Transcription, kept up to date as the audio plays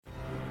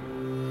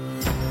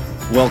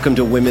Welcome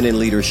to Women in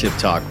Leadership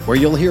Talk, where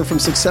you'll hear from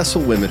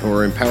successful women who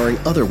are empowering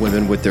other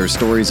women with their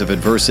stories of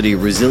adversity,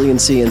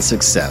 resiliency, and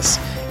success.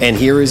 And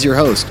here is your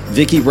host,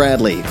 Vicki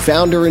Bradley,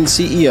 founder and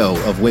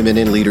CEO of Women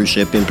in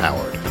Leadership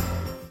Empowered.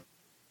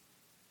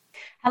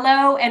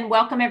 Hello and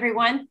welcome,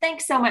 everyone.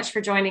 Thanks so much for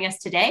joining us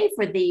today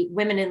for the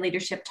Women in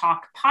Leadership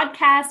Talk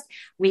podcast.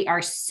 We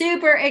are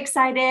super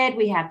excited.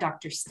 We have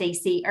Dr.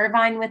 Stacey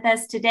Irvine with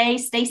us today.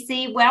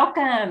 Stacey,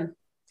 welcome.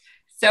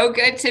 So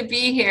good to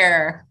be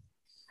here.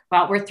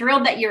 Well, we're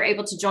thrilled that you're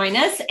able to join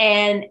us.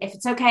 And if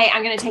it's okay,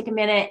 I'm going to take a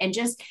minute and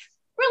just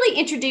really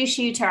introduce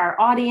you to our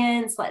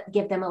audience,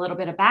 give them a little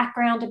bit of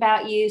background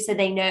about you so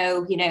they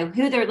know,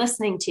 who they're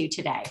listening to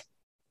today.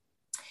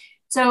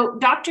 So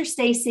Dr.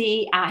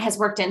 Stacey has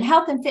worked in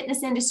health and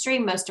fitness industry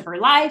most of her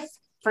life,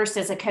 first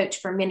as a coach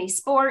for many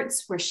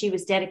sports, where she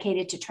was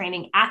dedicated to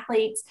training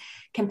athletes,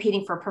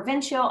 competing for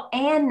provincial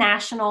and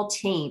national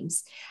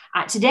teams.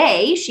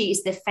 Today,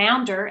 she's the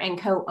founder and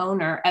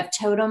co-owner of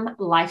Totem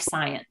Life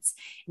Science,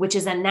 which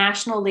is a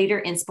national leader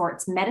in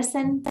sports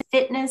medicine,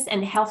 fitness,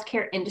 and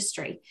healthcare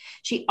industry.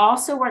 She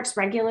also works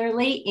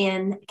regularly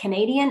in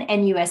Canadian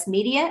and U.S.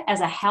 media as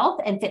a health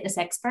and fitness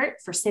expert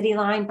for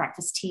Cityline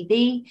Breakfast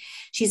TV.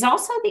 She's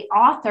also the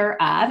author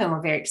of, and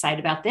we're very excited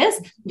about this,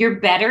 Your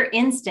Better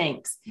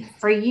Instincts.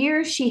 For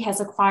years, she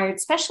has acquired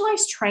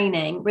specialized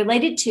training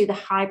related to the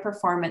high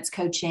performance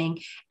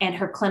coaching and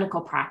her clinical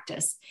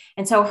practice.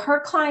 And so her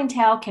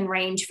clientele can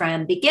range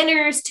from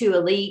beginners to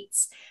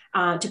elites,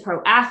 to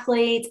pro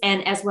athletes,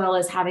 and as well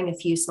as having a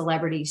few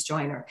celebrities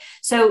join her.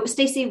 So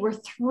Stacey, we're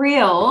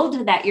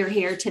thrilled that you're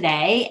here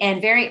today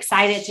and very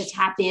excited to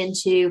tap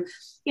into,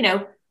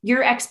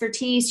 your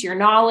expertise, your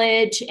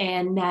knowledge,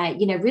 and,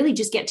 really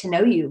just get to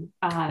know you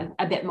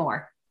a bit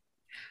more.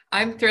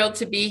 I'm thrilled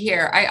to be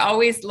here. I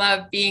always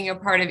love being a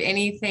part of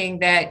anything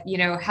that,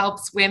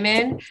 helps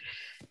women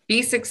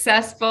be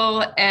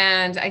successful.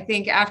 And I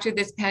think after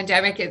this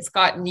pandemic, it's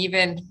gotten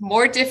even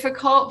more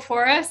difficult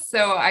for us.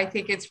 So I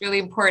think it's really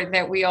important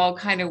that we all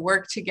kind of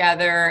work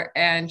together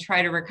and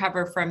try to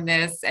recover from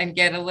this and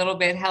get a little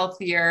bit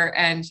healthier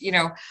and,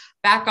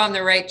 back on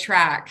the right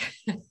track.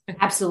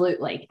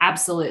 Absolutely.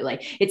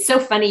 Absolutely. It's so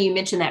funny you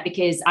mentioned that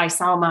because I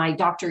saw my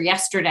doctor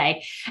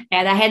yesterday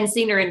and I hadn't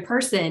seen her in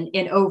person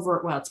in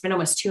it's been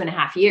almost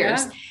 2.5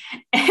 years.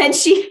 Yeah. And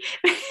she,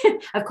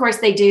 of course,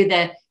 they do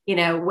the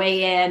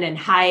weigh in and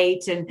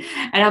height. And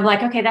I'm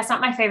like, okay, that's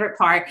not my favorite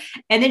part.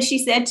 And then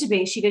she said to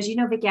me, she goes,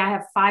 Vicki, I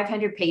have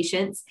 500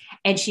 patients.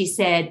 And she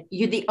said,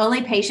 you're the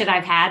only patient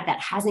I've had that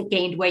hasn't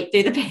gained weight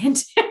through the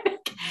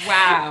pandemic.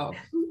 Wow.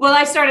 Well,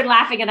 I started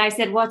laughing and I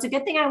said, well, it's a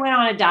good thing I went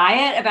on a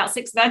diet about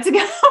 6 months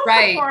ago.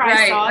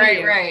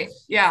 Right.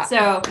 Yeah.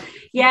 So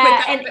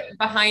yeah. And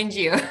behind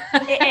you.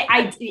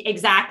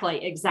 Exactly.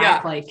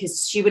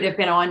 Because she would have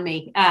been on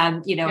me,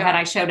 had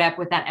I showed up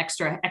with that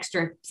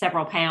extra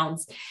several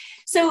pounds.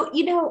 So,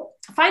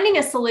 finding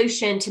a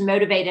solution to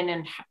motivate an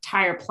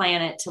entire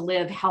planet to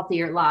live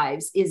healthier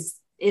lives is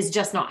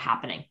just not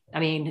happening. I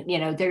mean,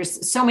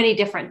 there's so many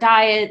different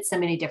diets, so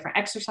many different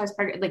exercise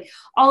programs, like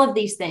all of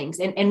these things.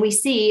 And we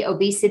see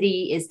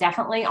obesity is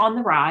definitely on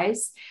the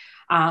rise.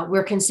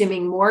 We're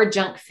consuming more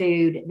junk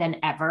food than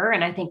ever.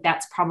 And I think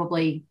that's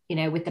probably,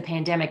 with the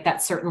pandemic,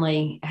 that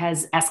certainly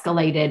has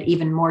escalated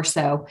even more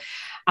so.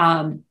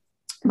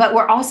 But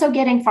we're also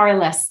getting far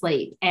less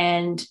sleep.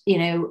 And,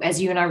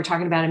 as you and I were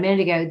talking about a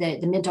minute ago,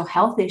 the mental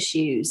health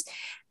issues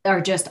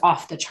are just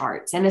off the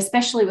charts, and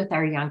especially with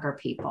our younger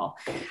people.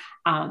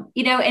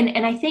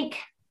 And I think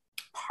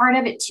part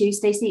of it too,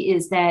 Stacey,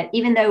 is that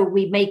even though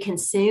we may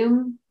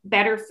consume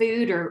better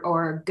food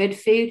or good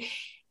food,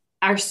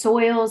 our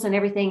soils and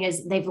everything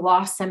they've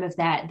lost some of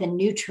the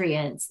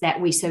nutrients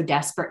that we so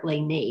desperately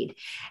need.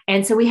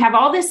 And so we have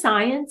all this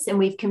science and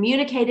we've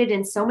communicated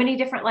in so many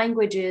different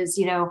languages,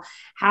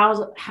 how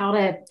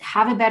to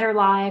have a better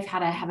life, how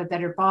to have a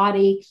better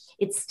body.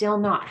 It's still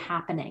not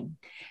happening.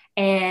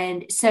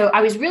 And so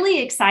I was really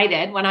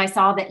excited when I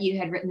saw that you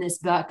had written this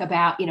book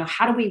about,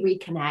 how do we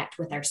reconnect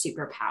with our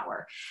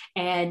superpower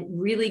and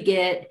really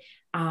get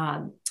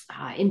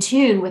in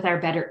tune with our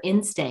better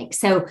instincts.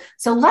 So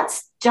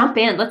let's jump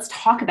in. Let's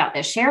talk about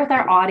this. Share with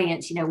our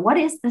audience, what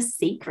is the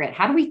secret?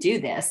 How do we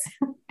do this?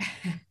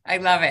 I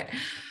love it.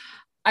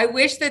 I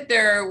wish that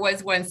there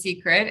was one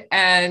secret,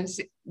 and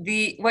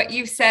what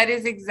you've said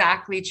is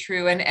exactly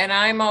true. And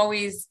I'm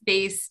always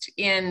based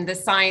in the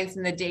science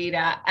and the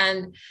data.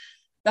 And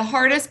the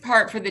hardest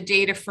part for the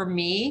data for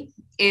me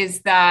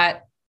is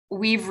that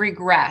we've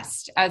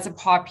regressed as a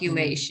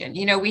population.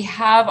 We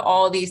have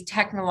all these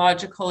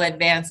technological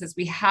advances.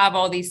 We have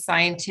all these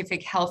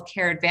scientific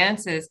healthcare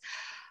advances.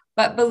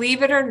 But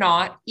believe it or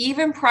not,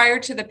 even prior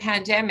to the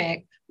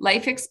pandemic,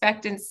 life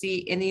expectancy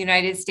in the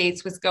United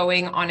States was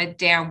going on a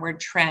downward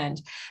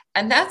trend.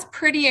 And that's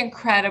pretty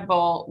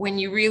incredible when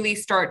you really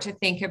start to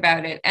think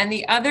about it. And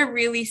the other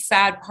really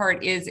sad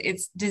part is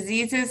it's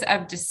diseases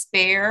of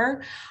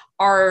despair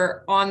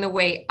are on the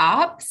way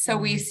up. So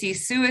we see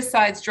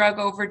suicides, drug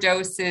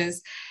overdoses,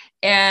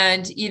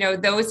 and,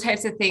 those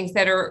types of things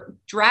that are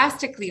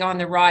drastically on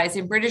the rise.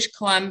 In British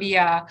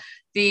Columbia,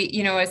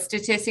 a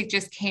statistic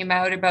just came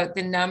out about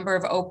the number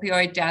of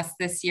opioid deaths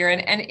this year.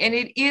 And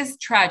it is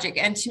tragic.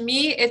 And to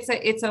me,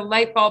 it's a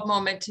light bulb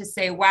moment to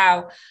say,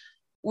 wow,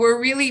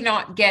 we're really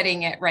not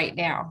getting it right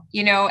now,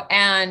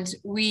 and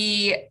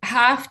we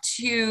have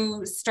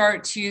to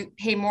start to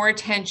pay more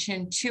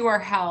attention to our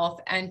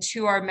health and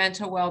to our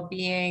mental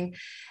well-being.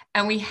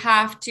 And we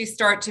have to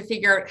start to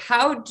figure out,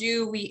 how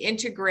do we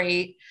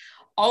integrate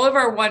all of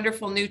our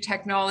wonderful new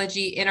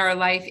technology in our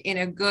life in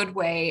a good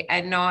way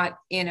and not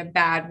in a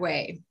bad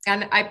way.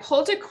 And I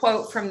pulled a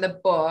quote from the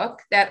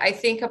book that I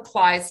think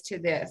applies to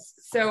this.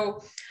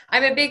 So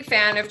I'm a big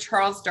fan of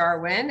Charles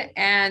Darwin.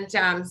 And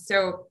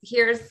so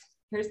here's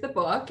the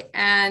book.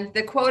 And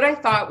the quote I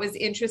thought was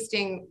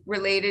interesting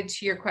related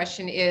to your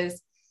question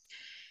is,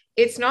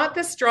 it's not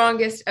the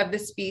strongest of the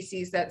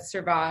species that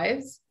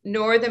survives,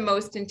 nor the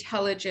most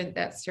intelligent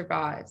that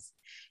survives.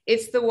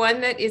 It's the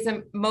one that is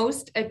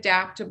most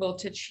adaptable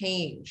to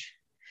change.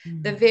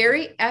 Mm-hmm. The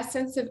very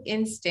essence of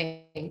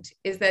instinct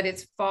is that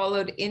it's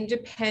followed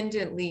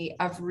independently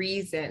of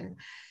reason.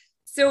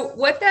 So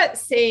what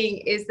that's saying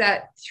is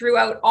that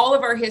throughout all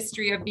of our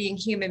history of being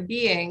human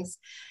beings,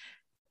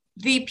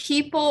 the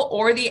people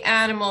or the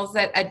animals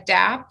that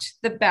adapt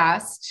the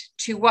best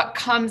to what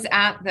comes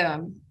at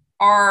them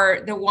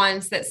are the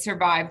ones that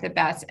survive the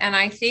best. And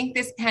I think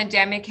this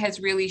pandemic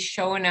has really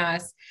shown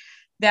us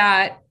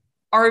that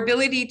our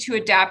ability to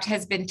adapt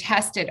has been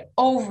tested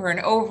over and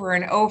over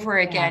and over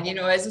again.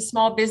 Yeah. As a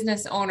small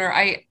business owner,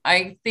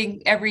 I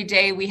think every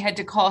day we had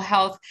to call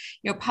health,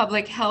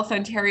 Public Health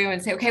Ontario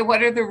and say, okay,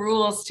 what are the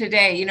rules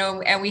today?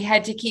 And we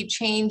had to keep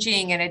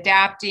changing and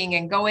adapting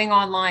and going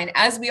online,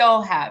 as we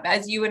all have,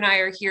 as you and I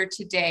are here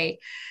today.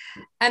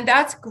 And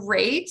that's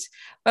great.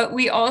 But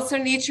we also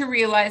need to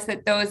realize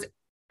that those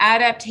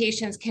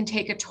adaptations can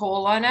take a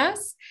toll on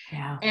us.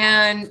 Yeah.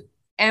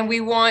 And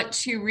we want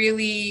to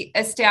really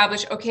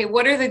establish, okay,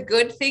 what are the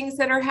good things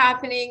that are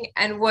happening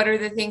and what are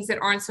the things that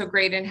aren't so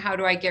great, and how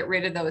do I get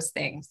rid of those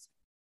things?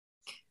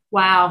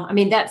 Wow. I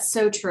mean, that's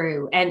so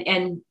true.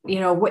 And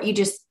what you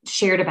just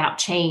shared about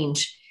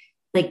change,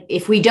 like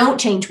if we don't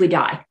change, we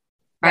die.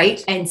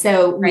 Right. And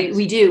so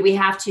we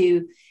have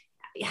to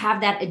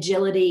have that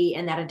agility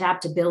and that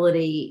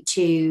adaptability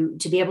to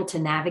be able to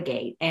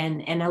navigate.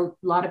 And a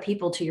lot of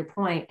people, to your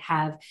point,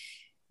 have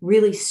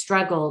really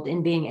struggled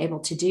in being able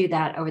to do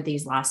that over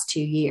these last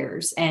 2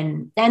 years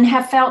and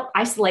have felt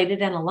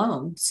isolated and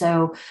alone.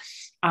 So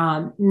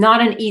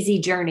not an easy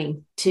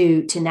journey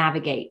to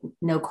navigate,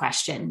 no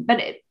question.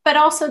 But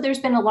also there's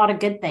been a lot of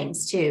good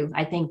things too.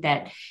 I think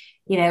that,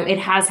 it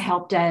has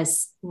helped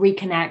us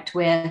reconnect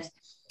with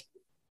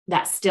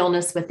that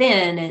stillness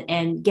within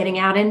and getting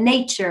out in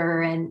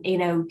nature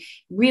and,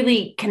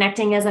 really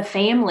connecting as a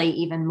family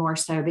even more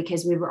so,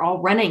 because we were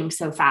all running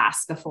so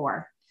fast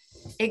before.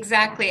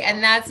 Exactly.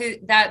 And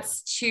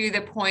that's to the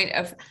point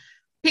of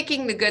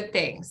picking the good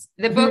things.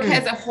 The book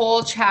has a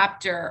whole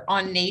chapter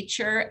on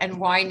nature and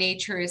why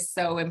nature is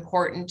so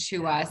important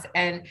to us.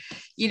 And,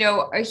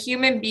 our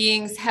human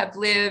beings have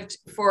lived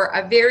for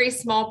a very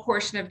small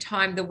portion of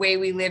time the way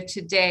we live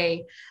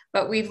today,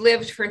 but we've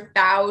lived for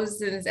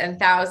thousands and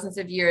thousands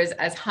of years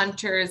as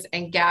hunters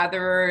and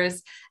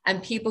gatherers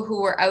and people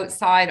who were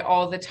outside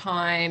all the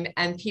time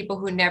and people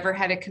who never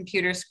had a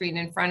computer screen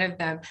in front of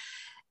them.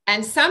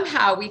 And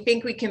somehow we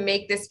think we can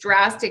make this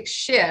drastic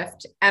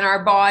shift and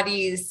our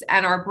bodies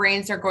and our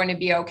brains are going to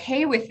be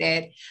okay with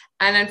it.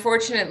 And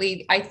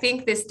unfortunately, I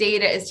think this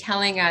data is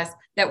telling us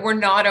that we're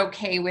not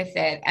okay with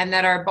it and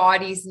that our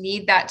bodies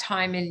need that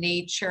time in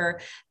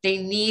nature. They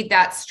need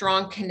that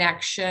strong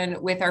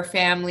connection with our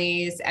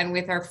families and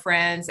with our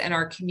friends and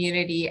our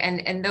community.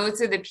 And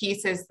those are the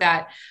pieces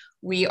that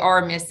we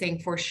are missing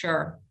for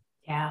sure.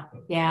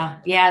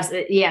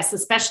 Yes.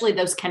 Especially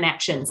those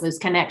connections. Those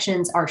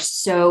connections are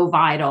so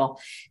vital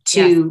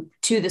to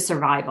the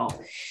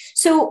survival.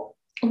 So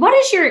what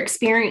has your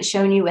experience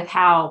shown you with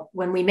how,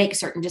 when we make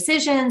certain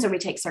decisions or we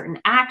take certain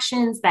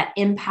actions that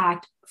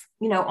impact,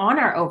 on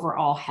our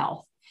overall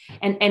health?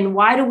 And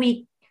why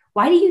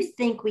do you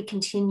think we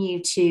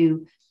continue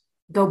to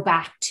go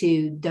back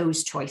to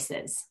those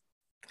choices?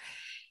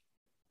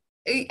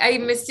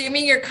 I'm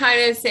assuming you're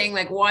kind of saying,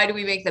 like, why do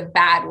we make the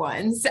bad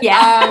ones?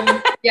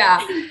 Yeah.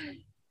 Yeah.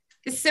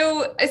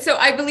 So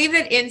I believe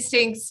that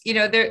instincts,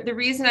 the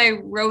reason I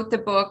wrote the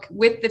book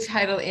with the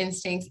title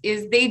Instincts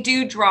is they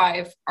do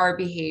drive our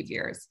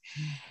behaviors.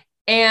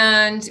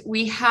 And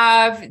we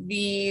have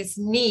these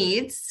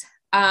needs.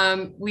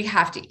 We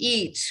have to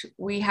eat,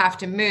 we have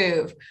to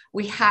move,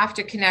 we have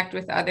to connect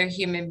with other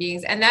human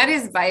beings. And that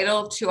is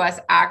vital to us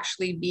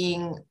actually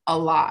being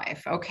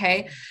alive.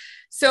 Okay.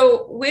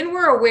 So when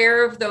we're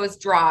aware of those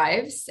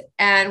drives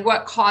and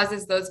what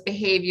causes those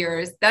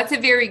behaviors, that's a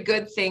very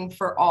good thing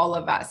for all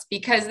of us,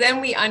 because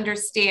then we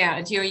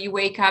understand, you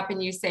wake up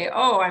and you say,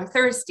 oh, I'm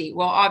thirsty.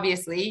 Well,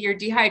 obviously you're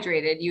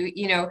dehydrated,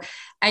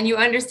 and you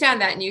understand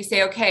that. And you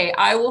say, okay,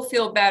 I will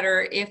feel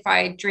better if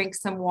I drink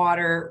some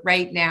water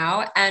right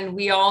now. And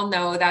we all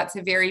know that's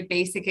a very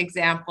basic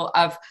example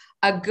of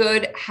a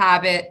good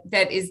habit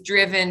that is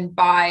driven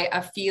by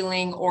a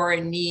feeling or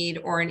a need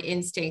or an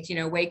instinct,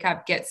 wake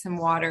up, get some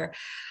water.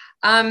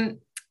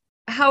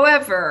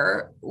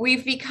 However,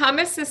 we've become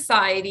a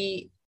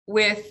society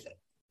with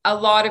a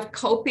lot of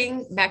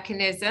coping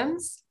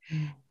mechanisms.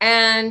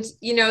 And,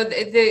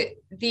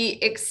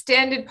 the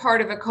extended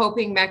part of a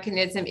coping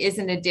mechanism is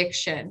an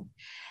addiction.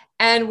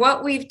 And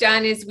what we've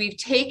done is we've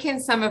taken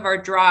some of our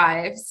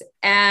drives,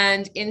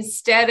 and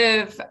instead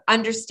of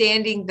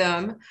understanding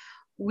them,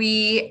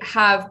 we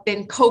have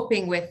been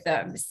coping with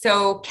them.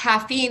 So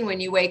caffeine, when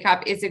you wake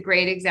up, is a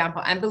great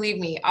example. And believe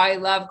me, I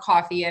love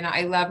coffee and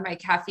I love my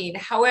caffeine.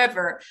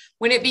 However,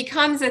 when it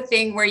becomes a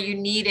thing where you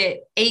need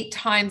it 8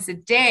 times a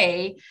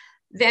day,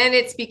 then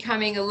it's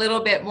becoming a little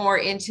bit more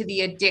into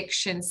the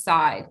addiction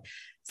side.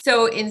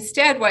 So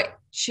instead, what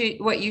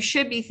you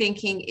should be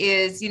thinking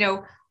is,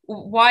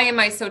 why am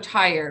I so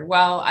tired?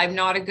 Well, I'm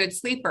not a good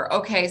sleeper.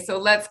 Okay, so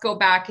let's go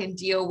back and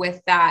deal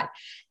with that.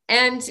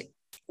 And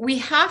we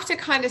have to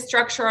kind of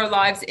structure our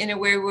lives in a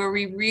way where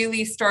we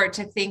really start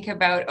to think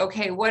about,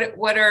 okay,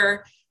 what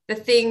are the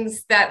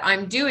things that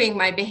I'm doing,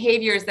 my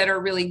behaviors that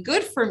are really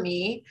good for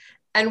me,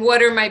 and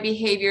what are my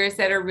behaviors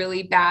that are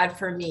really bad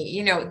for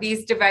me?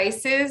 These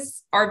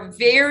devices are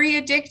very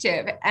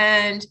addictive,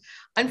 and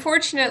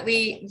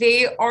unfortunately,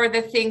 they are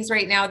the things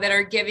right now that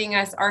are giving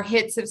us our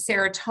hits of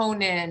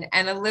serotonin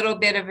and a little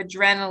bit of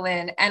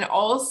adrenaline. And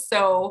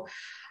also,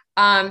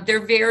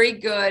 they're very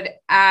good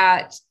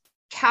at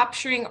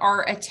capturing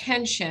our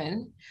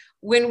attention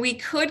when we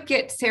could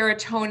get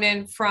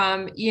serotonin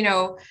from,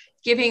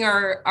 giving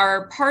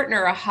our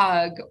partner a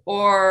hug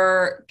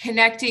or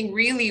connecting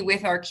really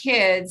with our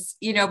kids,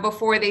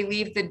 before they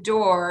leave the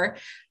door.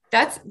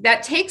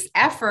 That takes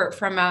effort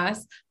from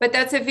us, but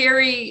that's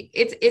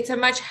it's a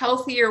much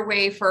healthier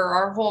way for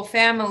our whole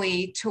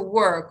family to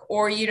work.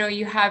 Or,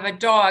 you have a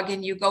dog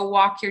and you go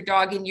walk your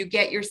dog and you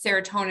get your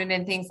serotonin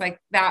and things like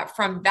that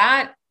from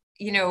that.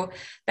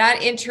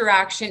 That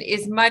interaction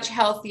is much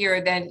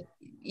healthier than,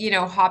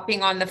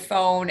 hopping on the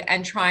phone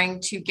and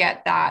trying to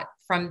get that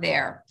from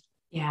there.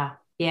 Yeah.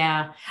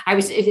 Yeah.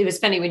 It was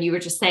funny when you were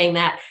just saying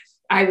that.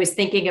 I was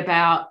thinking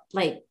about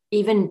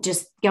even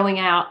just going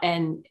out,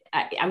 and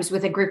I was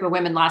with a group of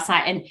women last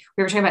night, and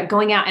we were talking about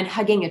going out and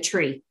hugging a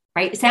tree,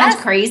 right? It sounds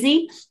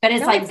crazy, but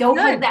it's go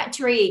hug that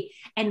tree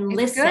and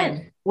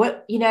listen.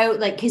 What,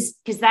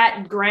 cause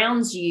that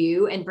grounds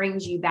you and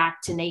brings you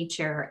back to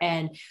nature.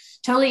 And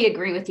totally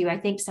agree with you. I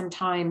think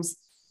sometimes,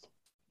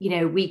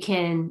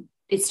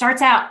 it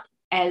starts out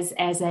as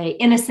a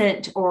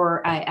innocent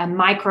or a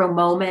micro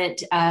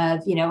moment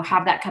of,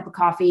 have that cup of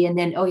coffee and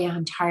then, oh yeah,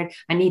 I'm tired.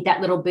 I need that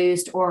little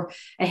boost, or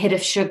a hit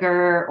of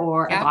sugar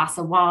or a glass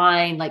of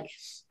wine.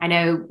 I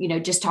know,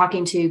 just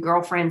talking to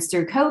girlfriends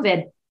through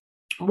COVID,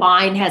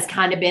 wine has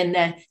kind of been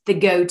the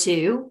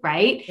go-to,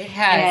 right? It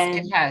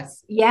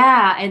has.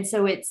 Yeah. And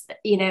so it's,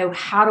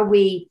 how do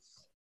we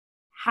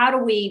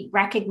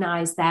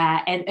recognize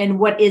that? And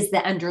what is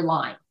the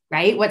underlying,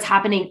 right? What's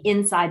happening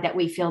inside that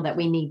we feel that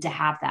we need to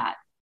have that?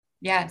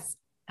 Yes.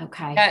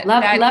 Okay.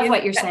 Love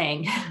what you're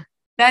saying.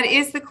 That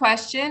is the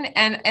question.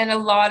 And a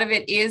lot of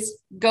it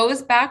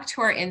goes back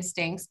to our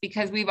instincts,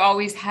 because we've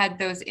always had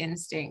those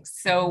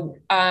instincts. So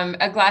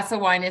a glass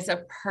of wine is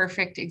a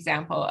perfect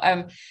example.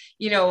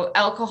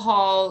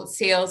 Alcohol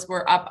sales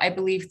were up, I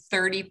believe,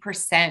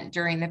 30%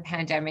 during the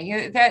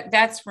pandemic.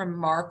 That's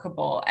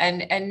remarkable.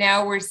 And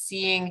now we're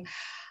seeing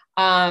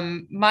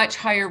much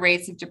higher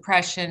rates of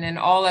depression and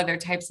all other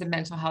types of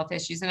mental health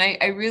issues. And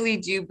I really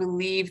do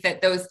believe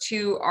that those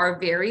two are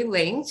very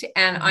linked.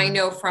 And I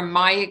know from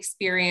my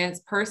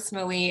experience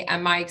personally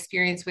and my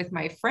experience with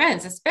my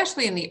friends,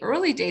 especially in the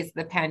early days of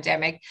the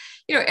pandemic,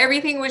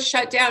 everything was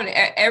shut down.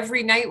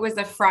 Every night was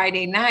a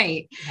Friday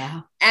night.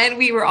 Yeah. And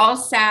we were all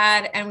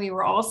sad and we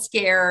were all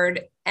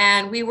scared,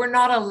 and we were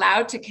not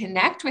allowed to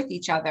connect with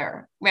each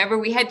other. Remember,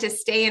 we had to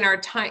stay in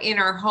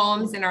our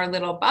homes, in our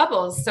little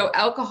bubbles. So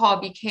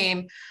alcohol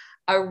became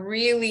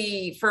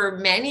for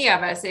many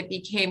of us, it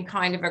became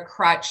kind of a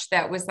crutch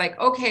that was like,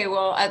 okay,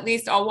 well, at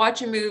least I'll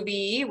watch a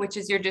movie, which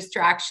is your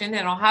distraction,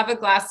 and I'll have a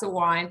glass of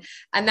wine.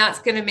 And that's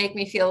going to make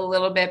me feel a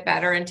little bit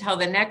better until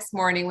the next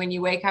morning when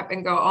you wake up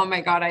and go, oh my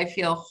God, I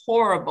feel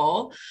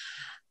horrible.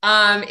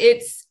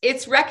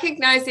 It's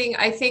recognizing,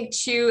 I think,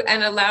 too,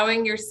 and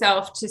allowing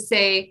yourself to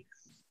say,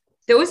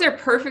 those are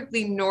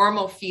perfectly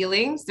normal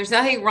feelings. There's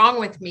nothing wrong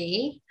with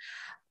me.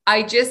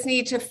 I just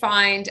need to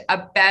find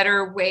a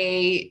better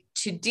way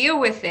to deal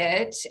with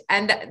it.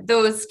 And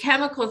those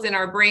chemicals in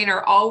our brain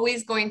are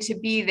always going to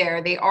be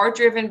there. They are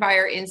driven by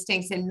our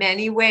instincts in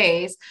many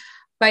ways,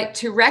 but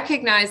to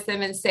recognize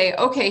them and say,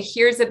 okay,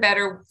 here's a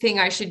better thing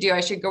I should do.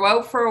 I should go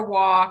out for a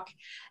walk,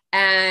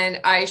 and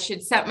I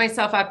should set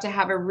myself up to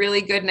have a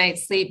really good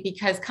night's sleep,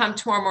 because come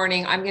tomorrow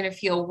morning, I'm going to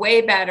feel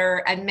way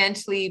better. And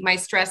mentally, my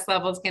stress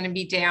level is going to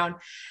be down.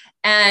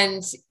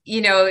 And,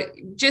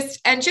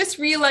 just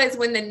realize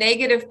when the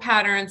negative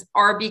patterns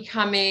are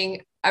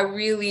becoming a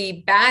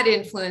really bad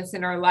influence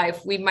in our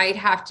life, we might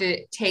have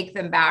to take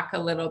them back a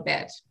little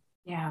bit.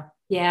 Yeah.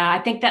 Yeah, I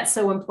think that's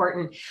so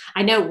important.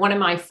 I know one of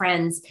my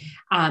friends,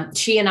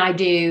 she and I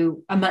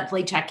do a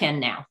monthly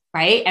check-in now,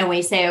 right? And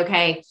we say,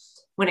 okay,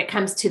 when it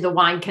comes to the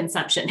wine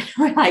consumption,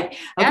 we're like,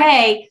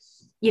 okay,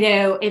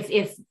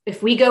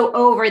 if we go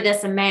over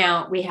this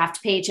amount, we have to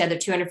pay each other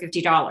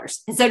 $250.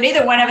 And so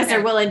neither one of us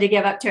are willing to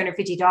give up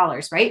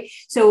 $250, right?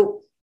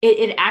 So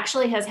it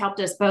actually has helped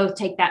us both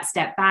take that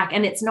step back.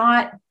 And it's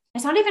not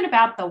even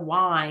about the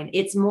wine.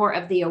 It's more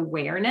of the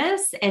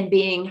awareness and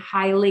being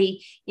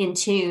highly in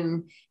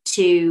tune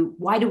to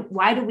why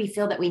do we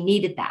feel that we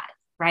needed that,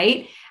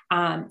 right?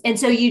 And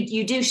so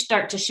you do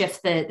start to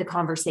shift the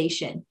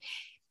conversation.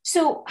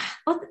 So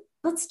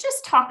let's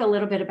just talk a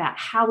little bit about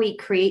how we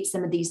create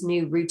some of these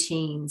new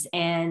routines,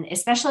 and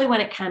especially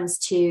when it comes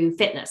to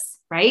fitness,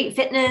 right?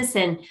 Fitness,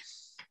 and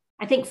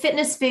I think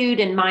fitness, food,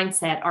 and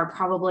mindset are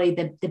probably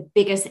the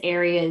biggest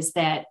areas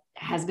that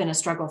has been a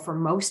struggle for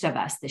most of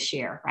us this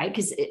year, right?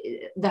 Because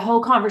the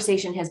whole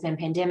conversation has been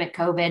pandemic,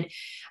 COVID,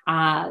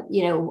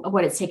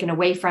 what it's taken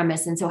away from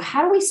us. And so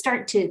how do we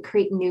start to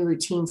create new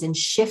routines and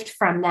shift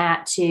from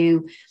that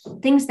to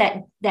things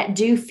that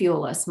do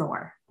fuel us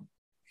more?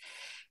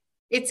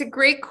 It's a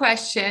great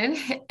question.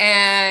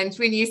 And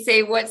when you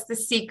say, what's the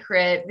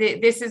secret?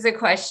 This is a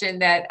question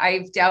that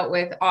I've dealt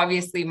with,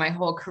 obviously, my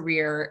whole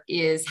career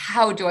is,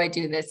 how do I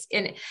do this?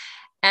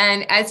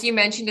 And as you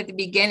mentioned at the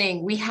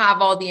beginning, we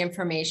have all the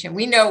information.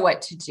 We know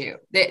what to do.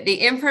 The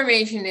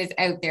information is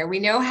out there. We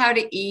know how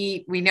to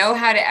eat. We know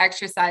how to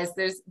exercise.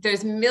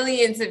 There's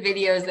millions of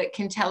videos that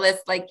can tell us,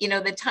 like,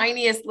 the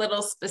tiniest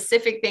little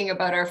specific thing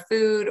about our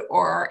food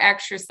or our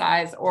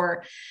exercise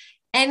or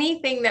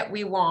anything that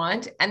we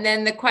want. And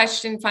then the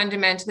question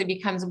fundamentally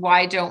becomes,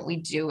 why don't we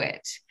do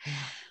it?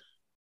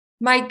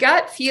 My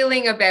gut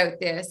feeling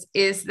about this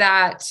is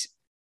that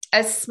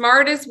as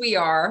smart as we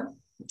are,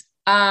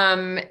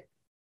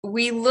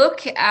 we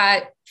look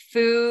at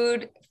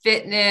food,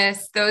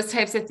 fitness, those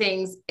types of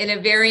things in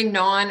a very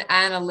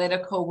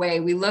non-analytical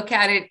way. We look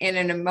at it in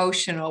an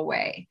emotional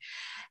way.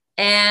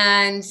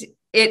 And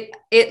it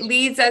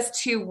leads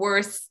us to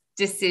worse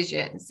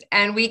decisions.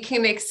 And we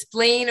can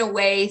explain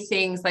away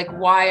things like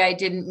why I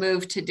didn't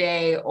move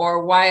today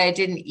or why I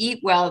didn't eat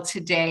well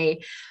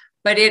today,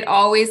 but it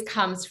always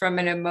comes from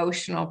an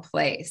emotional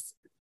place.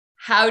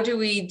 How do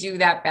we do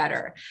that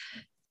better?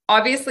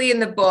 Obviously, in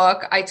the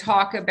book, I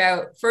talk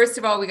about, first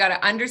of all, we got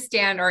to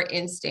understand our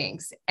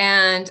instincts.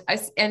 And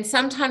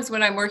sometimes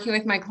when I'm working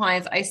with my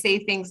clients, I say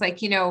things like,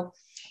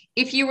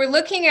 if you were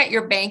looking at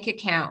your bank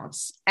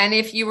accounts and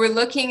if you were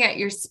looking at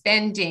your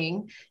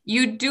spending,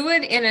 you do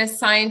it in a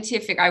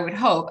scientific, I would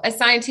hope, a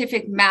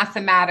scientific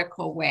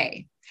mathematical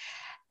way.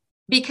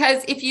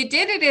 Because if you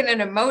did it in an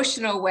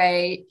emotional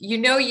way,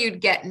 you'd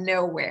get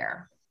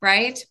nowhere,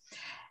 right?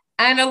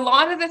 And a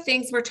lot of the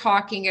things we're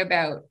talking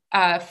about,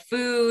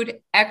 food,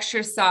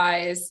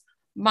 exercise,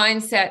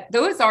 mindset,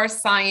 those are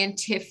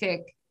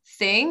scientific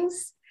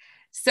things.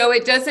 So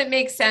it doesn't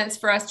make sense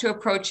for us to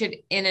approach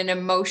it in an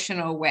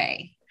emotional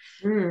way.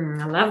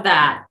 I love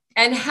that.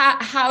 And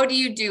how do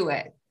you do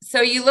it?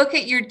 So you look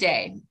at your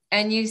day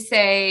and you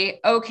say,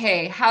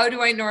 okay, how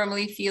do I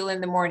normally feel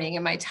in the morning?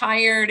 Am I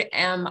tired?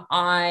 Am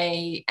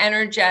I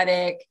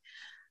energetic?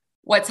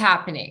 What's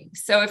happening?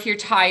 So if you're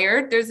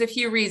tired, there's a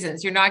few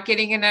reasons. You're not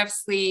getting enough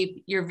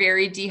sleep. You're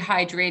very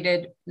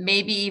dehydrated.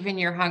 Maybe even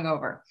you're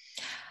hungover.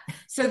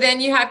 So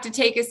then you have to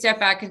take a step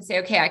back and say,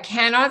 okay, I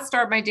cannot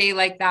start my day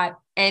like that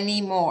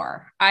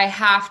anymore. I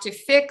have to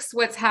fix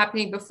what's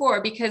happening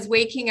before, because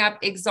waking up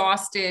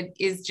exhausted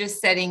is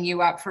just setting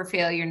you up for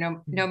failure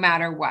no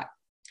matter what.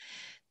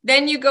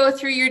 Then you go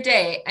through your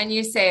day and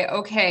you say,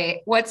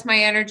 okay, what's my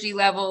energy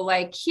level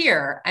like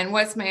here? And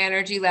what's my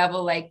energy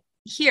level like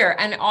here?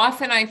 And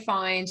often I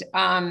find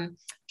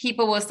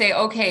people will say,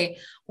 okay,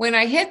 when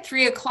I hit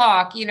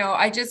 3:00,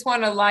 I just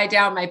want to lie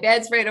down. My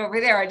bed's right over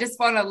there. I just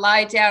want to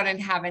lie down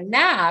and have a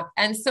nap.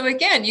 And so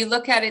again, you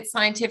look at it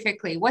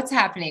scientifically. What's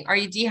happening? Are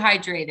you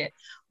dehydrated?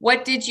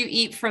 What did you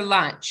eat for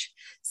lunch?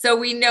 So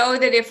we know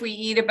that if we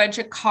eat a bunch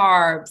of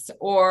carbs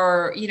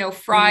or,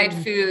 fried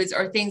foods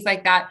or things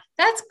like that,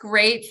 that's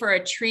great for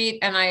a treat.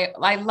 And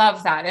I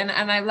love that.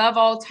 And I love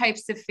all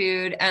types of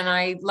food. And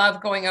I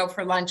love going out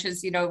for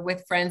lunches,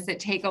 with friends that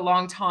take a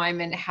long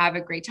time and have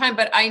a great time.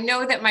 But I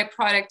know that my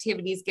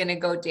productivity is going to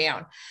go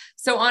down.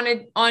 So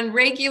on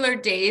regular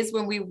days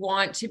when we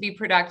want to be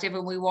productive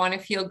and we want to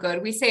feel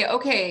good, we say,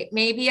 okay,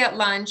 maybe at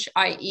lunch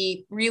I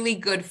eat really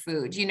good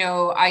food.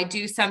 I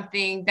do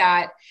something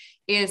that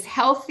is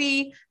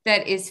healthy,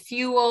 that is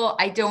fuel.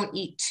 I don't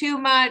eat too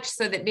much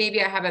so that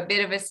maybe I have a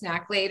bit of a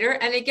snack later.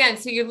 And again,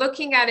 so you're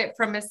looking at it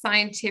from a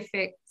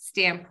scientific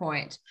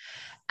standpoint.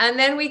 And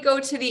then we go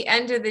to the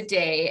end of the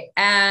day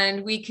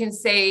and we can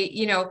say,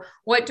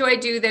 what do I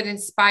do that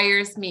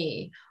inspires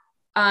me?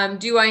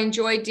 Do I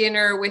enjoy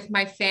dinner with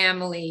my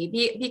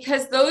family?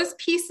 Because those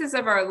pieces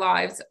of our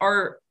lives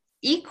are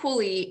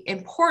equally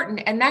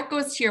important. And that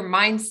goes to your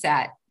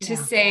mindset to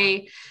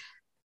say,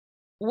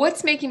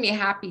 what's making me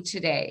happy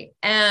today?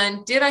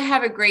 And did I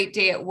have a great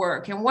day at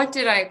work? And what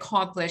did I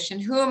accomplish?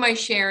 And who am I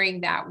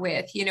sharing that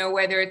with?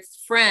 Whether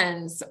it's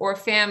friends or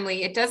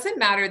family, it doesn't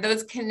matter.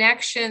 Those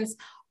connections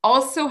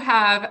also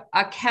have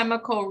a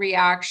chemical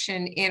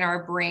reaction in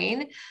our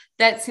brain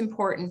that's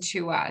important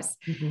to us.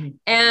 Mm-hmm.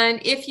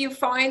 And if you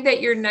find that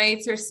your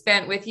nights are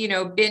spent with,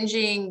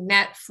 binging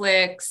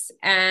Netflix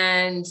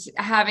and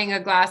having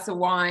a glass of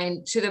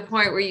wine to the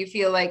point where you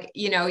feel like,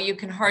 you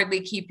can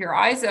hardly keep your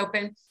eyes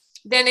open,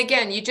 then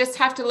again, you just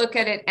have to look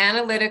at it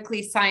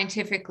analytically,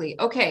 scientifically.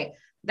 Okay,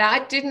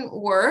 that didn't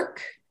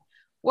work.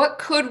 What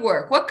could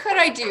work? What could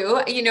I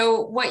do?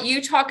 What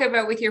you talk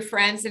about with your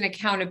friends and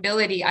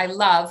accountability, I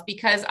love,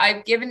 because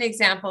I've given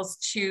examples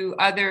to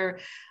other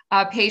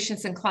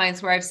patients and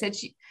clients where I've said,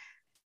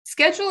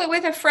 schedule it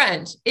with a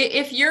friend.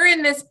 If you're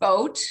in this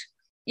boat,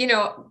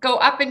 go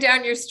up and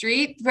down your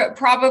street, but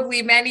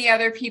probably many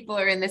other people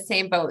are in the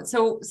same boat.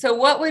 So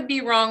what would be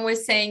wrong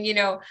with saying,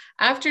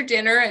 after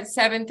dinner at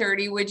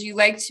 7:30, would you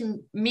like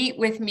to meet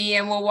with me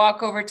and we'll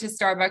walk over to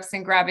Starbucks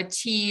and grab a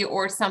tea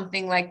or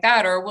something like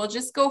that, or we'll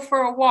just go for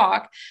a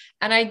walk.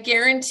 And I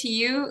guarantee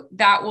you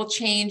that will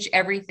change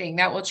everything.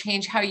 That will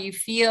change how you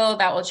feel.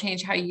 That will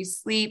change how you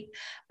sleep.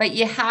 But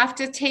you have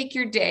to take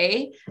your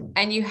day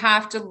and you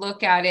have to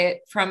look at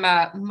it from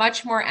a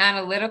much more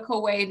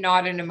analytical way,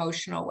 not an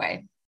emotional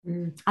way.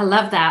 I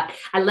love that.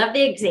 I love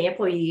the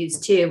example you use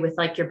too with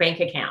like your bank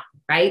account,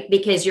 right?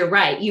 Because you're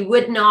right. You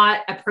would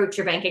not approach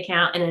your bank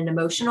account in an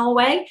emotional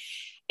way.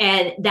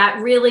 And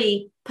that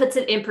really puts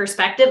it in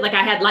perspective. Like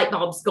I had light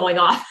bulbs going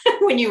off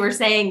when you were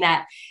saying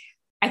that.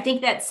 I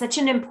think that's such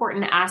an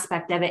important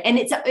aspect of it. And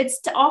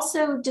it's to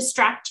also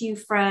distract you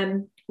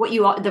from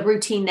the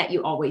routine that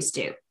you always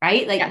do,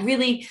 right? Like yes.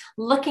 Really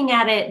looking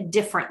at it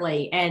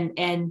differently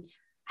and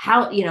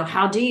how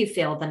do you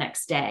feel the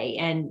next day?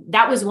 And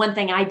that was one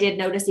thing I did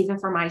notice even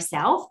for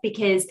myself,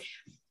 because,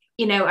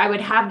 I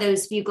would have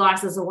those few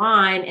glasses of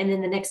wine and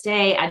then the next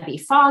day I'd be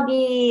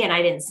foggy and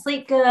I didn't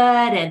sleep good.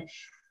 And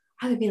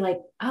I would be like,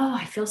 oh,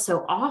 I feel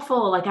so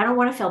awful. Like, I don't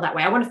want to feel that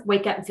way. I want to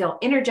wake up and feel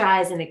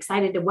energized and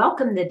excited to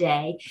welcome the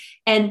day.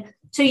 And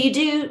so you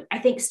do, I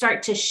think,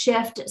 start to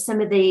shift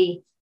some of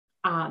the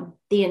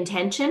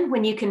intention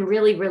when you can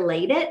really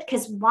relate it.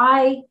 Because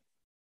why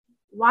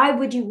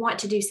would you want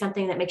to do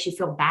something that makes you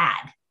feel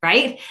bad?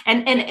 Right.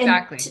 And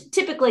exactly.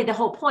 Typically the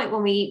whole point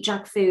when we eat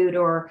junk food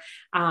or,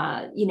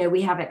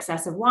 we have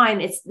excessive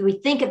wine, we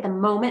think at the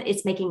moment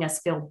it's making us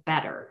feel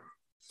better.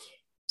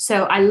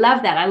 So I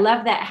love that. I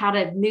love that, how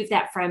to move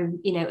that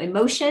from,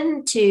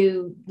 emotion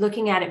to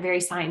looking at it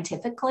very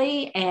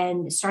scientifically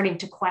and starting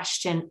to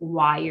question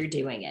why you're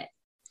doing it.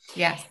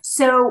 Yes.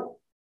 So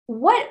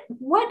what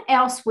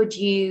else would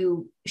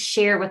you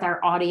share with our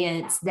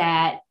audience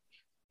that,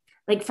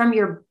 like from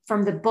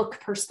the book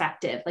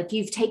perspective, like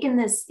you've taken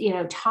this,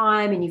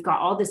 time and you've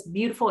got all this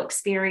beautiful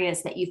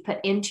experience that you've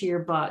put into your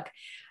book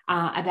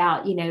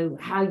about,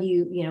 how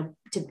you,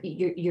 to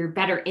your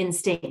better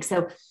instinct.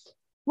 So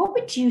what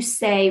would you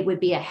say would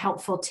be a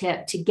helpful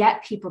tip to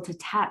get people to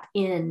tap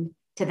in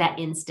to that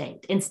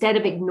instinct instead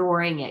of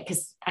ignoring it?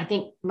 Because I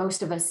think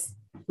most of us,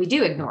 we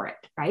do ignore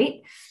it,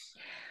 right?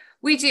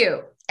 We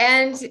do.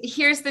 And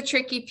here's the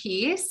tricky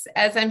piece,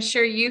 as I'm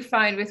sure you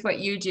find with what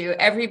you do,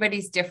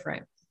 everybody's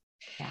different.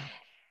 Yeah.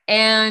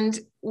 And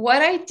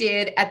what I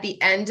did at the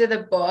end of the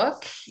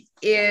book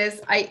is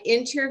I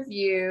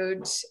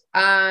interviewed,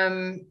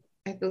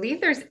 I believe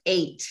there's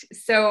 8.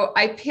 So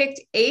I picked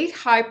 8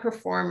 high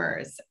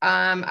performers.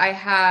 I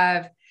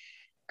have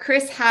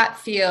Chris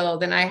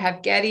Hadfield and I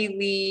have Geddy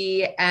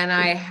Lee and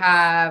I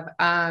have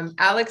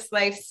Alex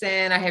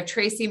Lifeson. I have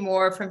Tracy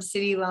Moore from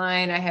City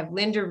Line. I have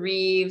Linda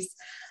Reeves.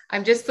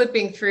 I'm just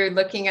flipping through,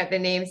 looking at the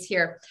names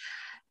here.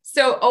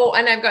 So,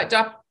 and I've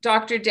got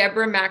Dr.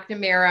 Deborah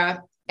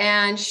McNamara,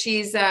 and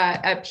she's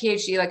a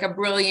PhD, like a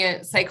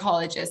brilliant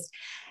psychologist.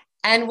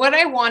 And what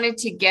I wanted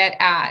to get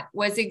at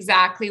was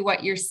exactly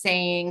what you're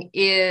saying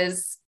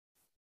is,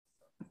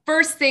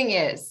 first thing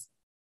is,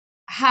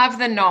 have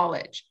the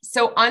knowledge.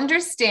 So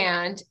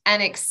understand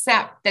and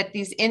accept that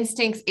these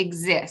instincts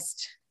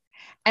exist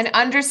and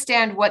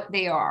understand what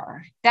they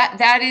are.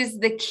 That is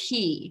the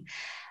key.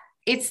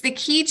 It's the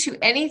key to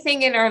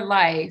anything in our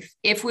life.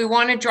 If we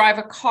want to drive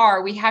a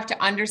car, we have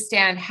to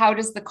understand, how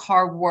does the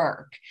car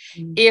work?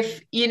 Mm-hmm.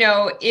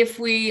 If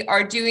we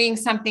are doing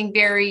something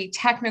very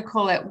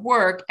technical at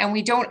work and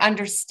we don't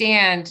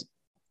understand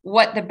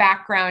what the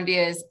background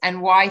is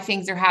and why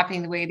things are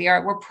happening the way they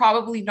are, we're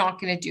probably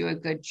not going to do a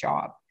good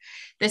job.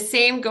 The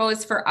same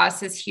goes for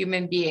us as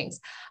human beings.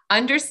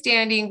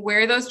 Understanding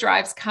where those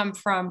drives come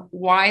from,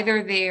 why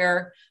they're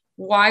there,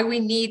 why we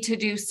need to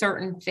do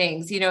certain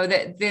things.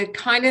 The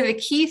kind of the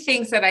key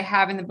things that I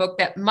have in the book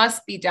that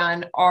must be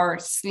done are: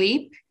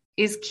 sleep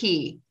is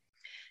key.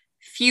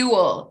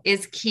 Fuel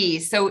is key.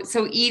 So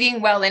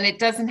eating well, and it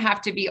doesn't have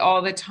to be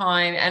all the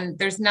time. And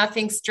there's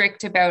nothing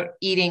strict about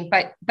eating,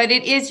 but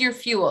it is your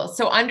fuel.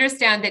 So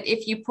understand that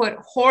if you put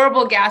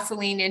horrible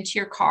gasoline into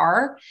your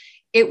car,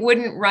 it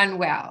wouldn't run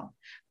well.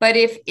 But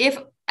if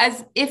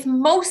as if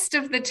most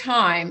of the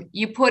time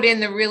you put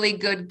in the really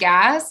good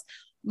gas,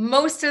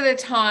 most of the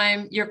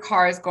time your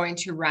car is going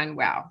to run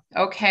well.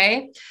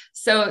 Okay.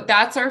 So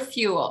that's our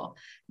fuel.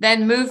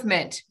 Then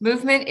movement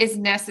is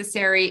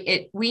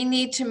necessary. We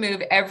need to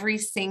move every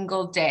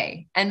single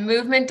day, and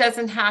movement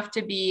doesn't have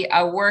to be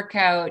a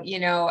workout,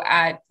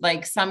 at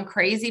like some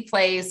crazy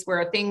place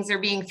where things are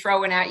being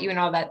thrown at you and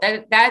all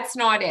that. That's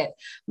not it.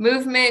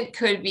 Movement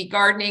could be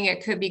gardening.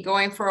 It could be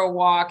going for a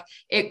walk.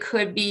 It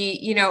could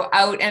be,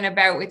 out and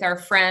about with our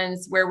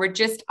friends where we're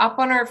just up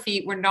on our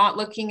feet. We're not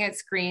looking at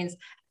screens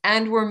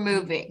and we're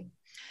moving.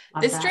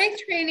 The strength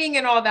training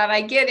and all that,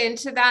 I get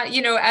into that,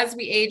 as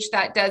we age,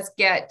 that does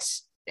get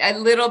a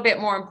little bit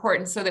more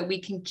important so that we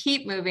can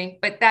keep moving,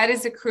 but that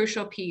is a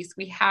crucial piece.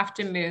 We have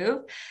to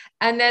move.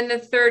 And then the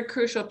third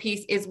crucial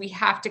piece is we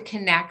have to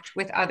connect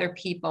with other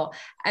people.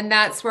 And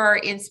that's where our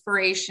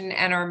inspiration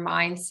and our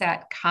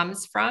mindset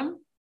comes from.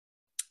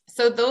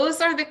 So those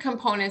are the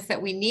components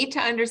that we need to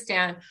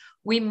understand.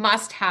 We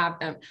must have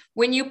them.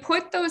 When you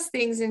put those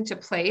things into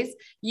place,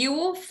 you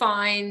will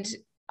find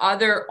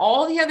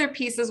all the other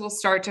pieces will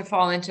start to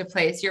fall into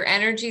place. Your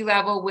energy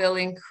level will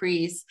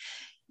increase.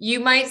 You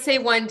might say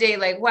one day,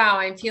 like, wow,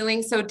 I'm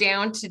feeling so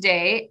down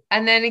today.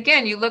 And then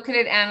again, you look at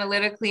it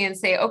analytically and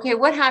say, okay,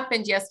 what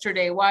happened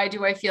yesterday? Why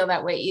do I feel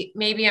that way?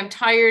 Maybe I'm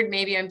tired.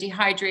 Maybe I'm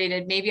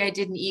dehydrated. Maybe I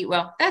didn't eat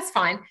well. That's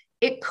fine.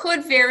 It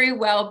could very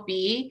well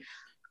be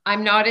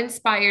I'm not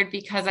inspired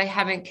because I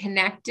haven't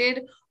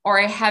connected or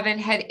I haven't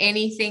had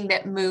anything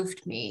that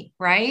moved me,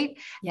 right?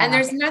 Yeah. And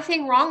there's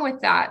nothing wrong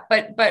with that,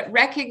 but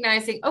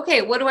recognizing,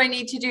 okay, what do I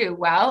need to do?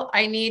 Well,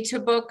 I need to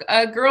book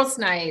a girls'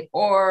 night,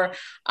 or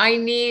I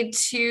need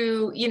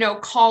to,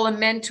 call a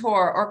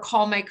mentor or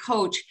call my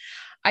coach.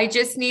 I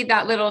just need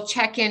that little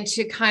check-in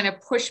to kind of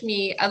push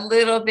me a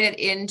little bit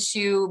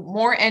into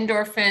more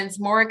endorphins,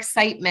 more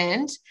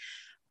excitement.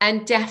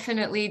 And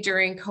definitely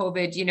during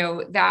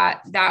COVID,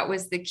 that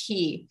was the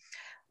key.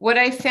 What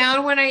I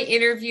found when I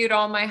interviewed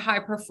all my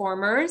high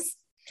performers,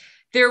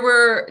 there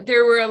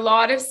were a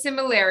lot of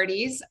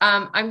similarities.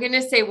 I'm going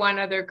to say one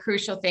other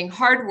crucial thing: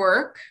 hard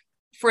work.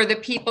 For the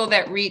people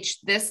that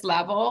reached this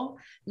level,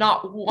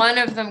 not one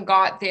of them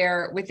got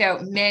there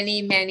without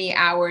many, many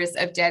hours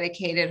of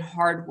dedicated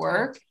hard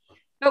work.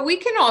 But we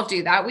can all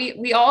do that.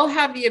 We all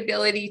have the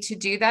ability to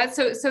do that.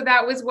 So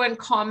that was one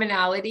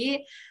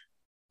commonality.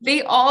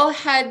 They all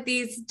had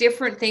these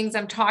different things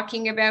I'm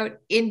talking about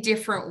in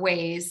different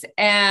ways.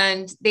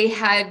 And they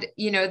had,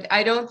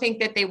 I don't think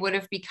that they would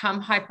have become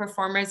high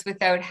performers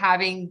without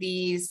having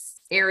these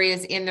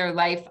areas in their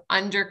life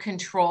under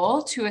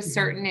control to a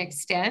certain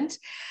extent.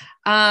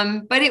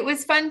 But it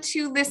was fun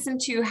to listen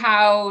to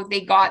how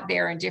they got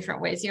there in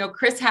different ways.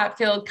 Chris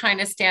Hadfield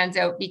kind of stands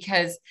out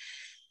because,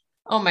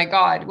 oh my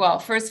God. Well,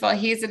 first of all,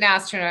 he's an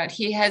astronaut.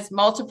 He has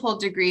multiple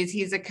degrees.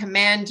 He's a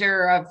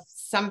commander of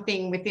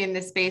something within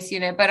the space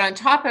unit. But on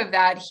top of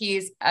that,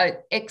 he's an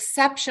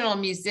exceptional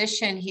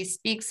musician. He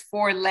speaks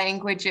 4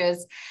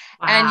 languages.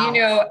 Wow.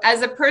 And,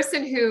 as a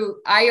person who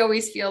I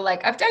always feel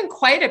like I've done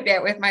quite a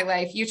bit with my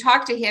life, you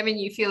talk to him and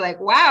you feel like,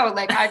 wow,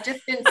 like I've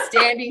just been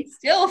standing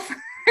still for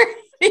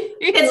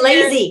and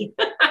lazy.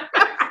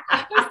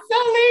 I'm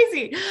so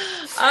lazy.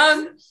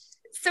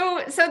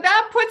 So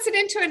that puts it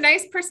into a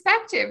nice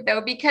perspective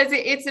though, because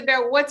it's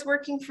about what's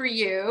working for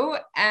you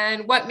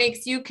and what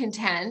makes you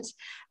content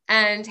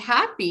and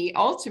happy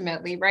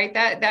ultimately, right?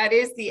 That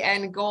is the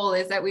end goal,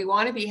 is that we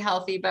want to be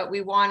healthy, but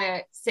we want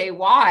to say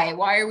why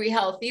are we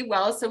healthy?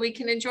 Well, so we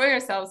can enjoy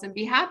ourselves and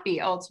be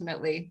happy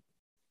ultimately.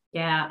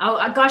 Yeah.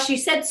 Oh gosh, you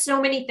said so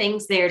many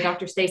things there,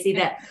 Dr. Stacey,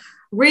 that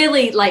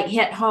really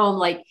hit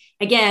home.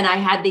 Again, I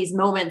had these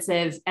moments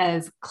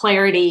of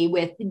clarity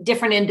with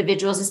different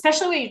individuals,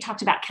 especially when you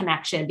talked about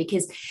connection,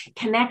 because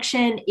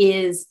connection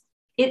is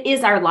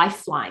our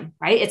lifeline,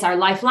 right? It's our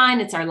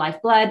lifeline. It's our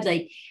lifeblood.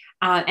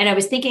 And I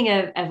was thinking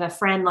of a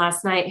friend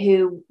last night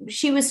who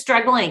she was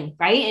struggling,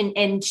 right?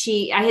 And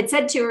I had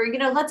said to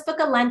her, let's book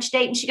a lunch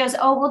date. And she goes,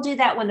 oh, we'll do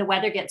that when the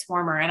weather gets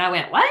warmer. And I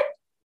went, what?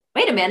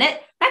 Wait a minute.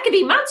 That could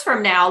be months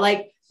from now.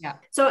 Yeah.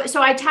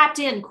 So I tapped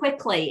in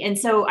quickly. And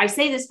so I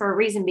say this for a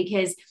reason,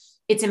 because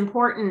it's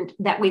important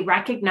that we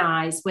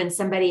recognize when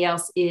somebody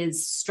else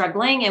is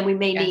struggling, and we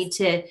may need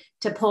to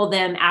pull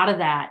them out of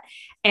that.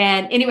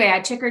 And anyway,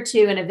 I took her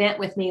to an event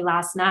with me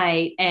last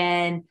night,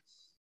 and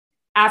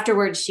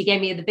afterwards, she gave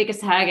me the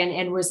biggest hug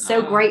and was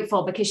so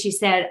grateful, because she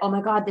said, oh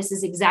my God, this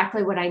is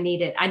exactly what I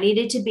needed. I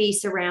needed to be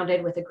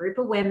surrounded with a group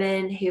of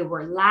women who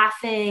were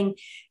laughing,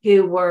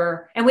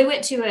 and we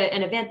went to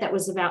an event that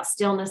was about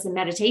stillness and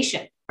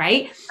meditation.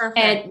 Right.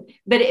 Perfect.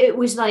 But it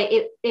was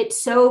it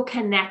so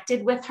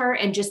connected with her,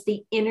 and just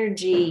the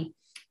energy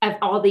of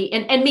all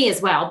and me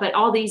as well, but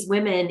all these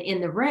women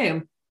in the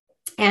room.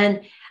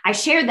 And I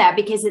shared that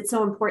because it's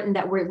so important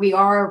that we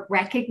are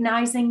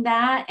recognizing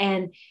that.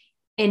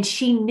 And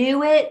she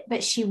knew it,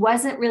 but she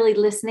wasn't really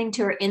listening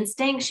to her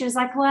instinct. She was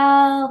like,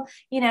 well,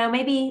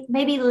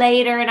 maybe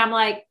later. And I'm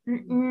like,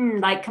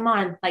 come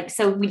on.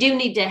 So we do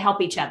need to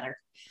help each other.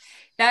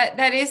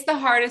 That is the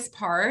hardest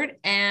part.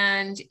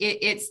 And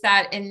it's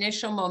that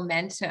initial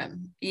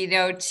momentum,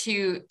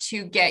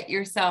 to get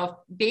yourself,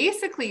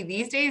 basically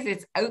these days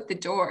it's out the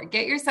door,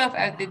 get yourself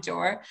out the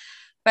door.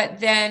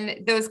 But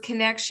then those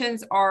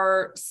connections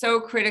are so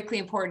critically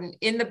important.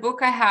 In the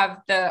book, I have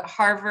the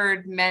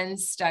Harvard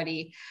men's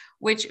study,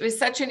 which was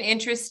such an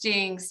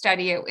interesting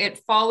study. It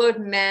followed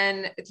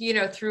men,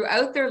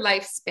 throughout their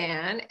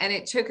lifespan. And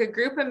it took a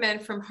group of men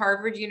from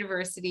Harvard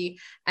University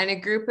and a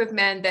group of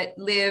men that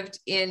lived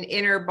in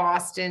inner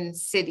Boston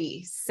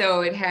city.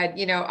 So it had,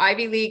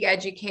 Ivy League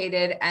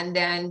educated, and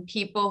then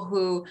people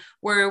who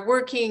were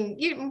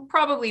working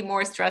probably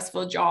more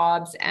stressful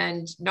jobs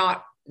and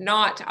not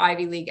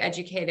Ivy League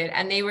educated.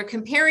 And they were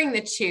comparing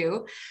the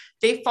two.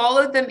 They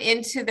followed them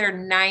into their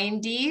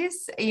 90s,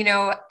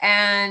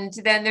 and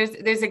then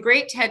there's a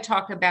great TED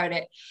talk about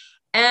it.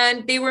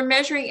 And they were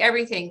measuring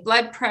everything: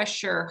 blood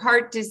pressure,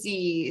 heart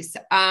disease,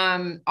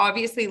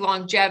 obviously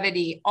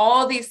longevity,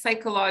 all these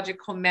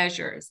psychological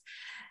measures.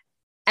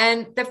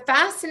 And the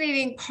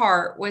fascinating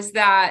part was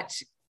that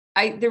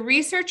the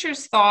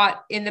researchers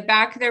thought in the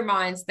back of their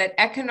minds that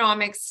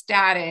economic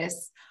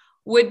status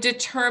would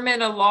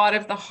determine a lot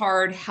of the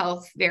hard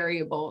health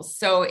variables.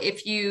 So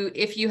if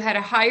you had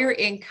a higher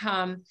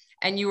income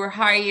and you were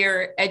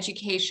higher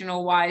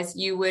educational wise,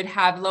 you would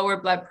have lower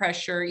blood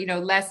pressure,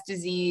 less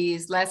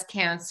disease, less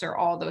cancer,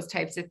 all those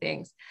types of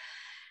things.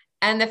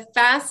 And the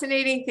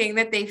fascinating thing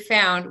that they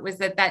found was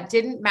that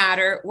didn't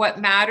matter. What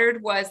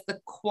mattered was the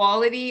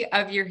quality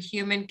of your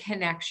human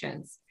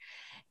connections.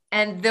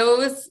 And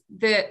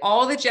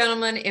all the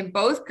gentlemen in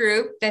both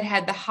groups that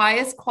had the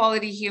highest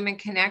quality human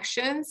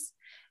connections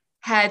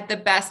had the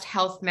best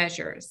health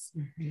measures.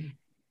 Mm-hmm.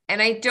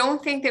 And I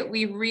don't think that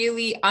we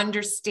really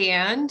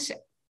understand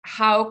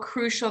how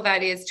crucial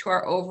that is to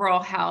our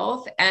overall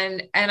health.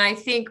 And I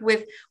think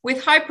with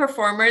high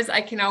performers,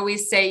 I can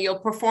always say you'll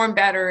perform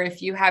better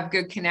if you have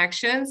good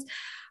connections.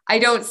 I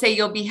don't say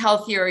you'll be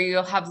healthier or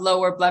you'll have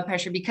lower blood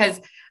pressure, because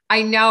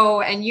I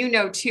know, and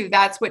too,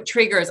 that's what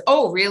triggers,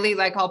 oh, really?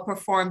 Like I'll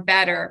perform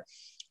better.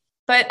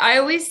 But I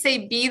always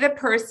say, be the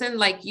person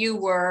like you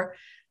were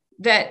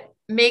that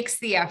makes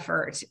the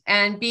effort,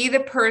 and be the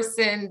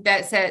person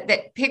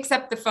that picks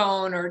up the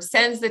phone or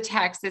sends the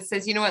text that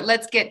says,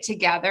 let's get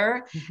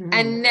together. Mm-hmm.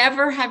 And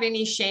never have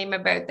any shame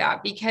about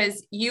that,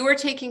 because you are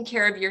taking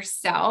care of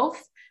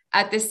yourself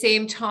at the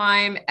same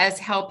time as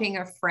helping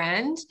a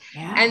friend.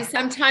 Yeah. And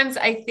sometimes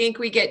I think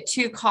we get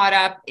too caught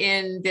up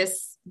in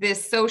this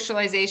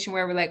socialization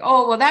where we're like,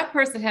 oh, well, that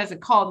person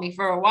hasn't called me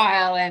for a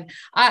while, and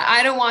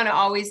I don't want to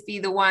always be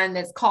the one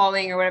that's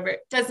calling or whatever.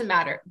 It doesn't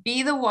matter.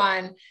 Be the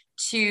one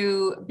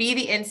to be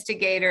the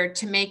instigator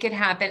to make it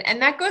happen. And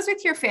that goes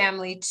with your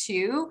family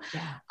too.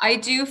 Yeah. I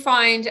do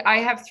find, I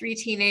have 3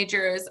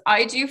 teenagers.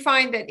 I do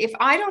find that if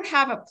I don't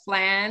have a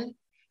plan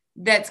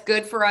that's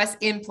good for us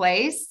in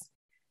place,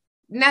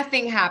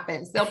 nothing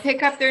happens. They'll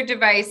pick up their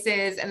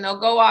devices and they'll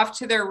go off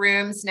to their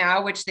rooms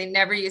now, which they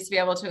never used to be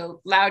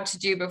allowed to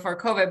do before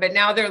COVID. But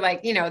now they're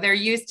like, they're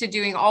used to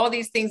doing all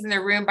these things in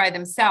their room by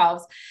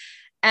themselves.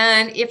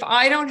 And if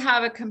I don't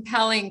have a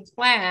compelling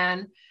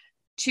plan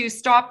to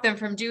stop them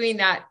from doing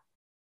that,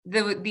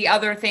 the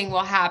other thing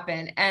will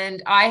happen.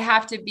 And I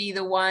have to be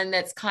the one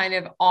that's kind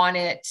of on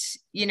it,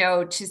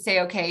 to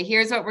say, okay,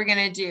 here's what we're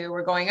going to do.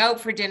 We're going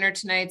out for dinner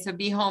tonight, so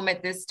be home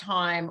at this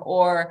time.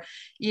 Or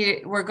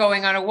we're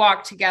going on a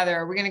walk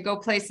together. We're going to go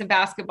play some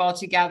basketball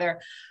together.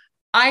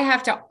 I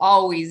have to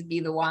always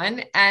be the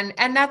one. And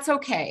that's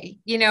okay.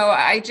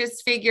 I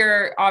just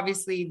figure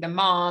obviously the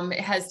mom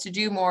has to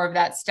do more of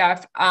that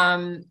stuff.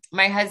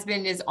 My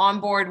husband is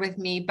on board with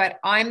me, but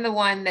I'm the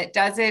one that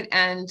does it.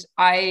 And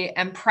I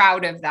am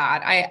proud of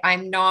that.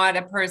 I'm not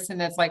a person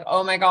that's like,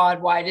 oh my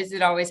God, why does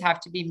it always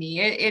have to be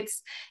me?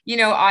 It's,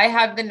 I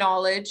have the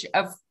knowledge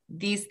of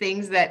these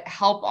things that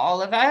help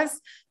all of us.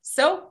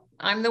 So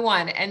I'm the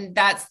one, and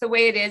that's the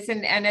way it is.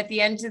 And at the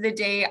end of the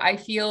day, I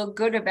feel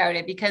good about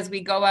it because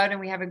we go out and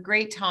we have a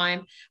great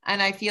time,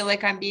 and I feel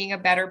like I'm being a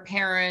better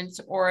parent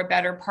or a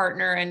better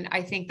partner. And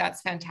I think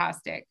that's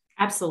fantastic.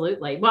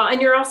 Absolutely. Well, and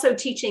you're also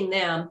teaching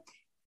them,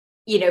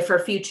 for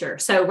future.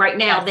 So right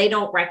now they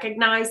don't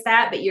recognize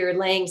that, but you're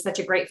laying such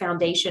a great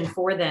foundation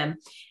for them.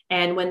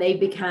 And when they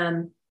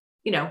become,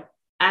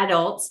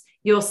 adults,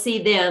 you'll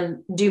see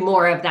them do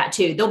more of that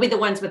too. They'll be the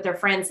ones with their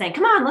friends saying,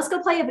 come on, let's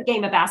go play a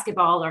game of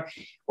basketball,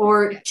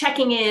 or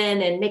checking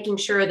in and making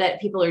sure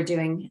that people are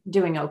doing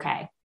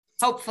okay.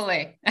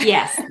 Hopefully.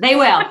 Yes, they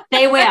will.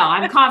 They will.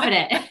 I'm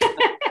confident.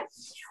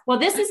 Well,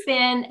 this has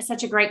been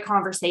such a great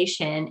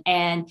conversation.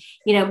 And,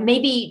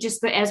 maybe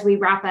just as we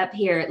wrap up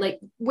here, like,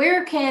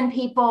 where can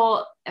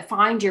people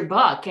find your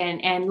book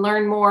and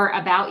learn more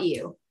about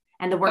you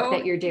and the work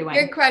that you're doing?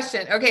 Good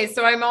question. Okay.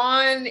 So I'm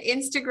on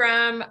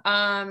Instagram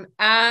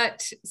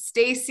at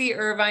Stacey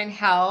Irvine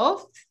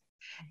Health,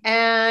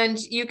 and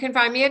you can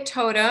find me at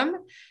Totem,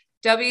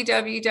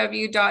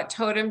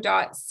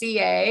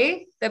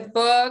 www.totem.ca. The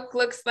book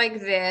looks like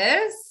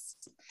this.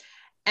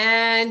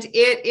 And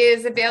it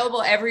is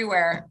available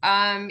everywhere.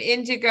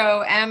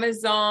 Indigo,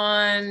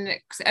 Amazon,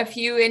 a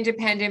few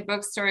independent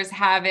bookstores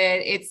have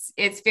it.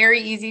 It's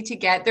very easy to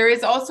get. There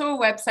is also a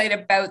website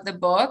about the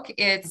book.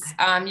 It's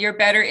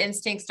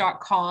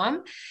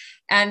yourbetterinstincts.com.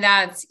 And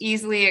that's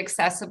easily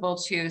accessible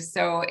too.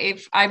 So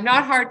if I'm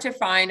not hard to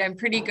find, I'm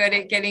pretty good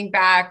at getting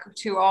back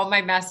to all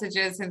my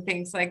messages and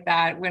things like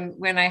that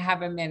when I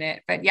have a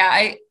minute. But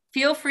yeah,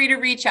 feel free to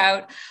reach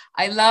out.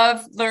 I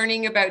love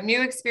learning about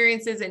new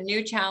experiences and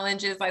new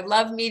challenges. I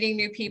love meeting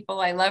new people.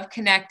 I love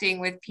connecting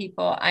with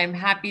people. I'm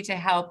happy to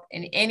help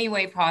in any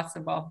way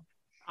possible.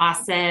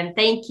 Awesome.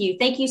 Thank you.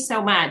 Thank you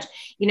so much.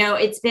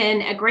 It's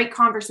been a great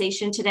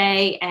conversation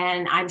today,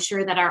 and I'm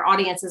sure that our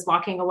audience is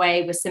walking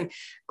away with some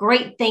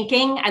great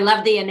thinking. I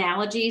love the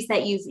analogies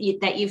that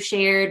you've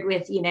shared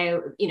with,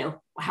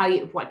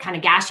 what kind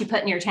of gas you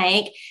put in your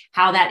tank,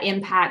 how that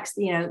impacts,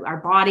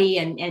 our body.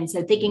 And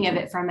so thinking of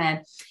it from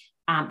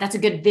that's a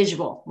good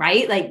visual,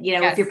 right? Like,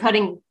 yes. If you're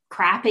putting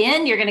crap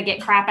in, you're going to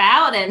get crap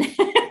out. And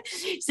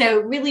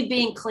so really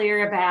being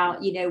clear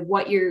about,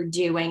 what you're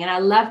doing. And I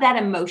love that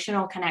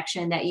emotional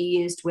connection that you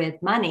used with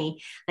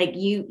money. Like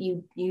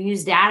you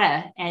use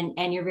data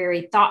and you're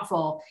very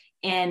thoughtful.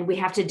 And we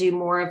have to do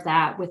more of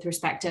that with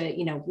respect to,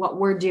 what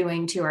we're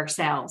doing to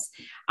ourselves.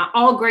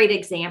 All great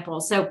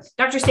examples. So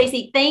Dr.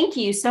 Stacey, thank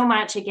you so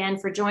much again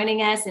for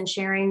joining us and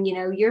sharing,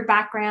 your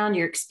background,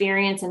 your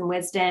experience and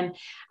wisdom.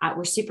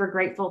 We're super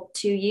grateful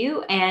to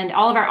you and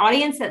all of our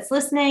audience that's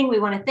listening. We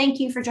want to thank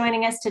you for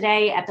joining us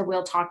today at the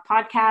Will Talk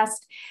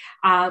podcast.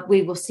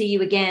 We will see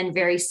you again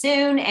very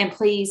soon. And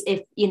please,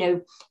 if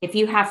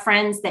you have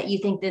friends that you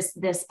think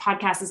this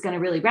podcast is going to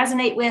really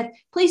resonate with,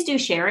 please do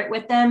share it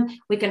with them.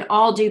 We can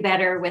all do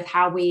better with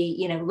how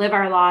we, live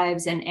our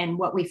lives and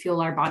what we fuel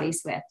our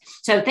bodies with.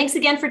 So thanks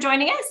again for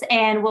joining us,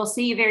 and we'll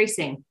see you very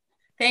soon.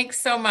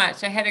 Thanks so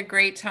much. I had a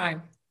great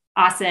time.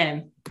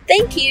 Awesome.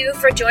 Thank you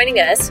for joining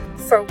us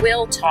for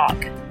Will Talk,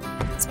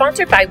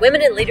 sponsored by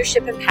Women in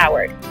Leadership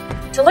Empowered.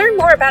 To learn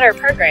more about our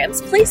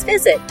programs, please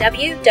visit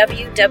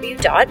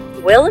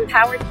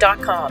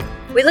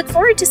www.willempowered.com. We look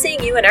forward to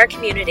seeing you in our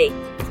community.